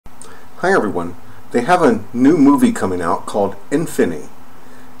Hi everyone. They have a new movie coming out called Infini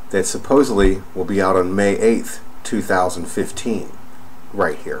that supposedly will be out on May 8th, 2015,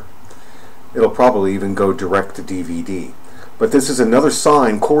 right here. It'll probably even go direct to DVD. But this is another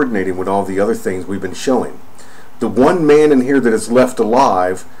sign coordinating with all the other things we've been showing. The one man in here that is left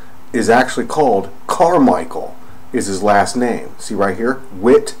alive is actually called Carmichael, is his last name. See right here?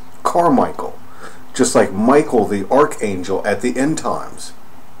 Whit Carmichael. Just like Michael the Archangel at the end times.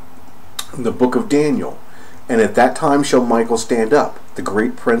 In the book of Daniel. And at that time shall Michael stand up, the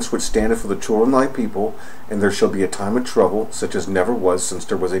great prince which standeth for the children of thy people, and there shall be a time of trouble, such as never was since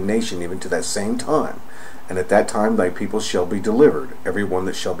there was a nation even to that same time. And at that time thy people shall be delivered, every one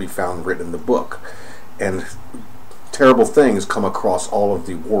that shall be found written in the book. And terrible things come across all of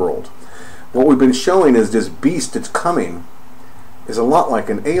the world. What we've been showing is this beast that's coming is a lot like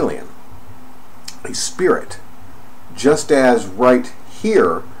an alien, a spirit. Just as right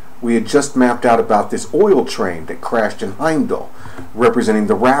here we had just mapped out about this oil train that crashed in Heimdall, representing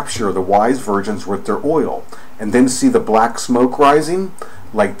the rapture of the wise virgins with their oil. And then see the black smoke rising,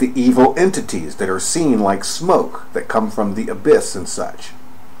 like the evil entities that are seen like smoke that come from the abyss and such.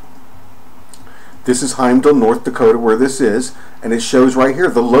 This is Heimdall, North Dakota, where this is, and it shows right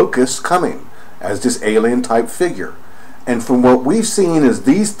here the locusts coming as this alien type figure. And from what we've seen is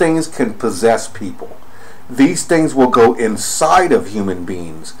these things can possess people. These things will go inside of human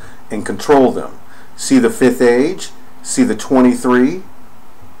beings and control them. See the fifth age, see the 23,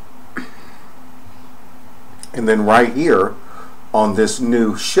 and then right here on this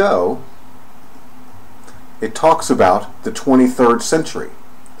new show it talks about the 23rd century.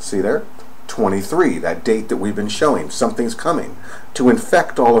 See there? 23, that date that we've been showing. Something's coming to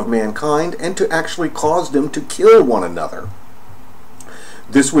infect all of mankind and to actually cause them to kill one another.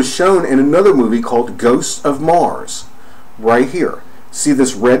 This was shown in another movie called Ghosts of Mars. Right here. See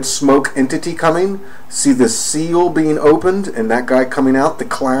this red smoke entity coming? See this seal being opened and that guy coming out, the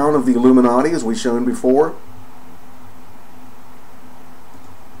clown of the Illuminati, as we shown before?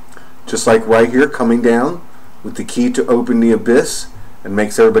 Just like right here, coming down with the key to open the abyss and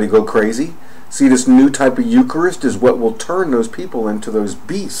makes everybody go crazy. See, this new type of Eucharist is what will turn those people into those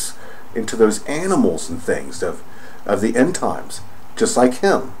beasts, into those animals and things of the end times. Just like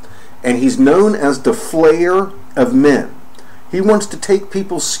him. And he's known as the Flayer of men. He wants to take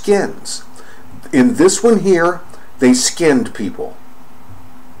people's skins. In this one here, they skinned people.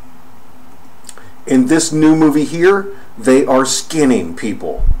 In this new movie here, they are skinning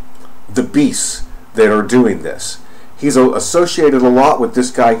people. The beasts that are doing this. He's associated a lot with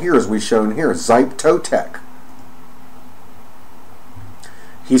this guy here, as we've shown here, Xipe totec.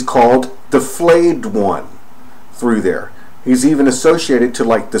 He's called the flayed one through there. He's even associated to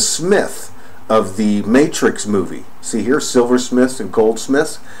like the Smith of the Matrix movie. See here, silversmiths and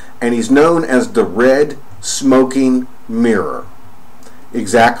goldsmiths. And he's known as the red smoking mirror.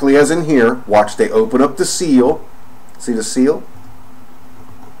 Exactly as in here. Watch, they open up the seal. See the seal?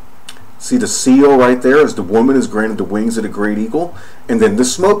 See the seal right there as the woman is granted the wings of the great eagle. And then the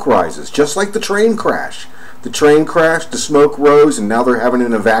smoke rises, just like the train crash. The train crashed, the smoke rose, and now they're having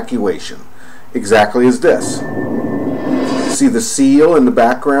an evacuation. Exactly as this. See the seal in the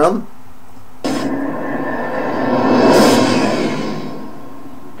background?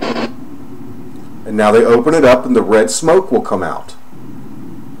 And now they open it up and the red smoke will come out.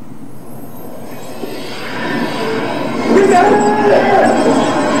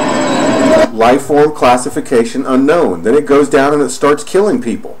 Life form classification unknown. Then it goes down and it starts killing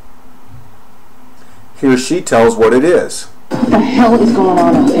people. Here she tells what it is. What the hell is going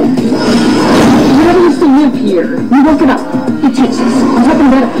on up there? You never used to live here. You woke it up. It takes us. I'm talking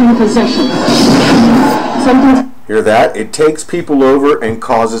about in possession. Sometimes. Hear that? It takes people over and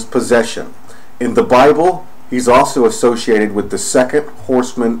causes possession. In the Bible, he's also associated with the second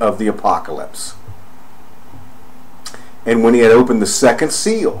horseman of the apocalypse. And when he had opened the second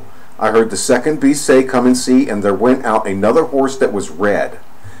seal, I heard the second beast say, "Come and see," and there went out another horse that was red.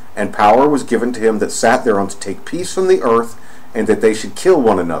 And power was given to him that sat thereon to take peace from the earth, and that they should kill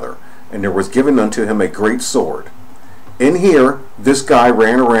one another. And there was given unto him a great sword. In here, this guy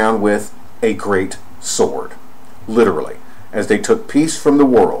ran around with a great sword. Literally. As they took peace from the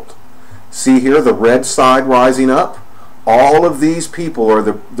world. See here, the red side rising up? All of these people are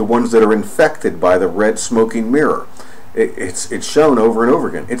the ones that are infected by the red smoking mirror. It's shown over and over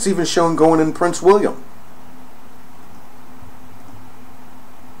again. It's even shown going in Prince William.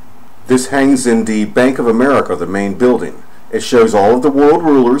 This hangs in the Bank of America, the main building. It shows all of the world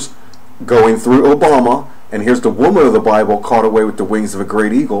rulers going through Obama, and here's the woman of the Bible caught away with the wings of a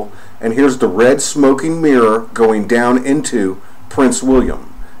great eagle, and here's the red smoking mirror going down into Prince William.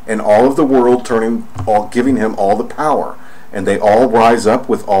 and all of the world giving him all the power. And they all rise up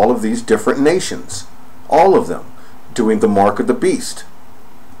with all of these different nations, all of them doing the mark of the beast.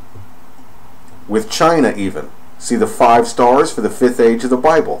 With China even. See the 5 stars for the 5th age of the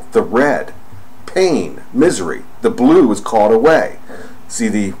Bible. The red, pain, misery. The blue is caught away. See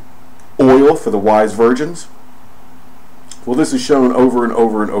the oil for the wise virgins? Well, this is shown over and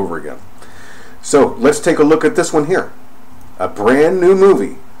over and over again. So let's take a look at this one here. A brand new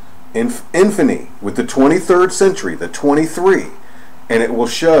movie, Infini, with the 23rd century, the 23, and it will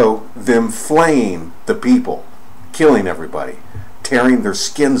show them flaying the people, killing everybody, tearing their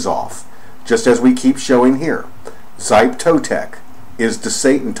skins off, just as we keep showing here. Xipe totec is the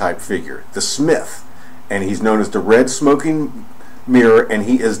Satan type figure, the smith, and he's known as the red smoking mirror, and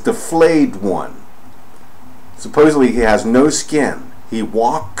he is the flayed one. Supposedly he has no skin. He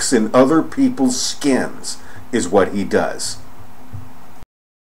walks in other people's skins, is what he does.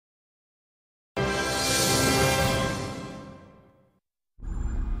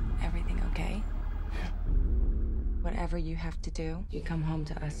 Everything okay? Whatever you have to do, you come home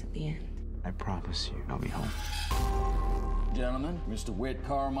to us at the end. I promise you, I'll be home. Gentlemen, Mr. Whit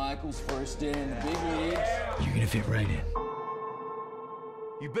Carmichael's first day in the big leagues. You're gonna fit right in.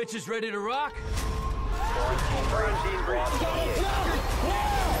 You bitches ready to rock?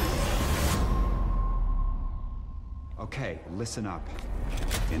 Okay, listen up.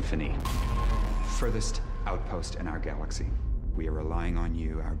 Infini. Furthest outpost in our galaxy. We are relying on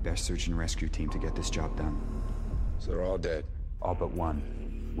you, our best search and rescue team, to get this job done. So they're all dead? All but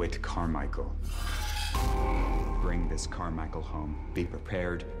one. Whit Carmichael. Bring this Carmichael home. Be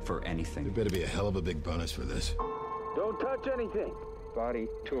prepared for anything. There better be a hell of a big bonus for this. Don't touch anything. Body,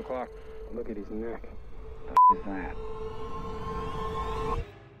 2 o'clock. Look at his neck. What is that?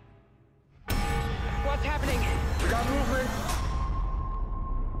 What's happening? We got movement.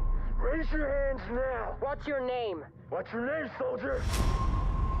 Raise your hands now. What's your name? What's your name, soldier?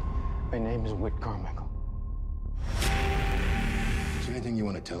 My name is Whit Carmichael. Is there anything you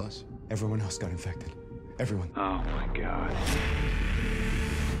want to tell us? Everyone else got infected. Everyone. Oh my God.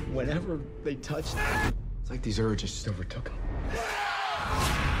 Whenever they touched, it's like these urges just overtook them.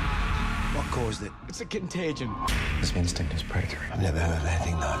 What caused it? It's a contagion. This instinct is predatory. I've never heard of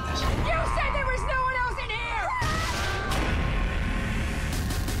anything like this. You said there was no one else in here!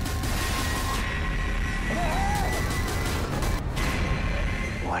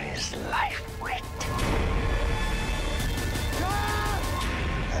 What is life, Whit?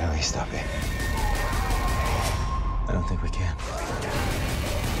 How do we stop it? I don't think we can.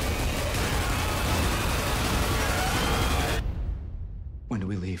 When do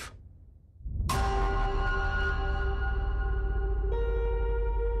we leave?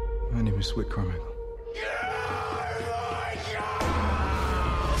 My name is Whit Carmichael.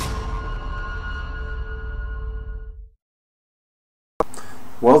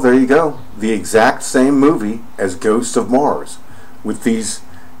 Well, there you go. The exact same movie as Ghosts of Mars, with these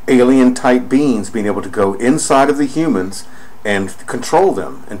alien-type beings being able to go inside of the humans and control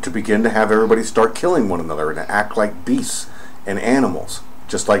them, and to begin to have everybody start killing one another and act like beasts and animals,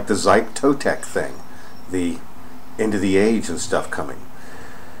 just like the Xipe totec thing, the end of the age and stuff coming.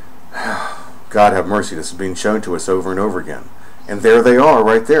 God have mercy, this is being shown to us over and over again. And there they are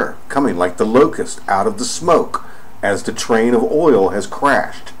right there, coming like the locust out of the smoke as the train of oil has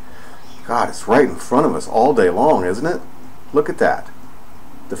crashed. God, it's right in front of us all day long, isn't it? Look at that.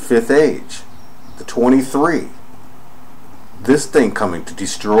 The 5th age, the 23. This thing coming to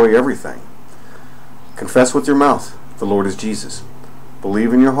destroy everything. Confess with your mouth, the Lord is Jesus.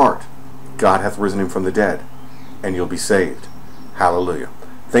 Believe in your heart, God hath risen him from the dead, and you'll be saved. Hallelujah.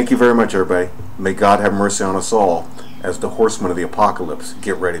 Thank you very much, everybody. May God have mercy on us all as the horsemen of the apocalypse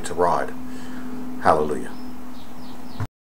get ready to ride. Hallelujah.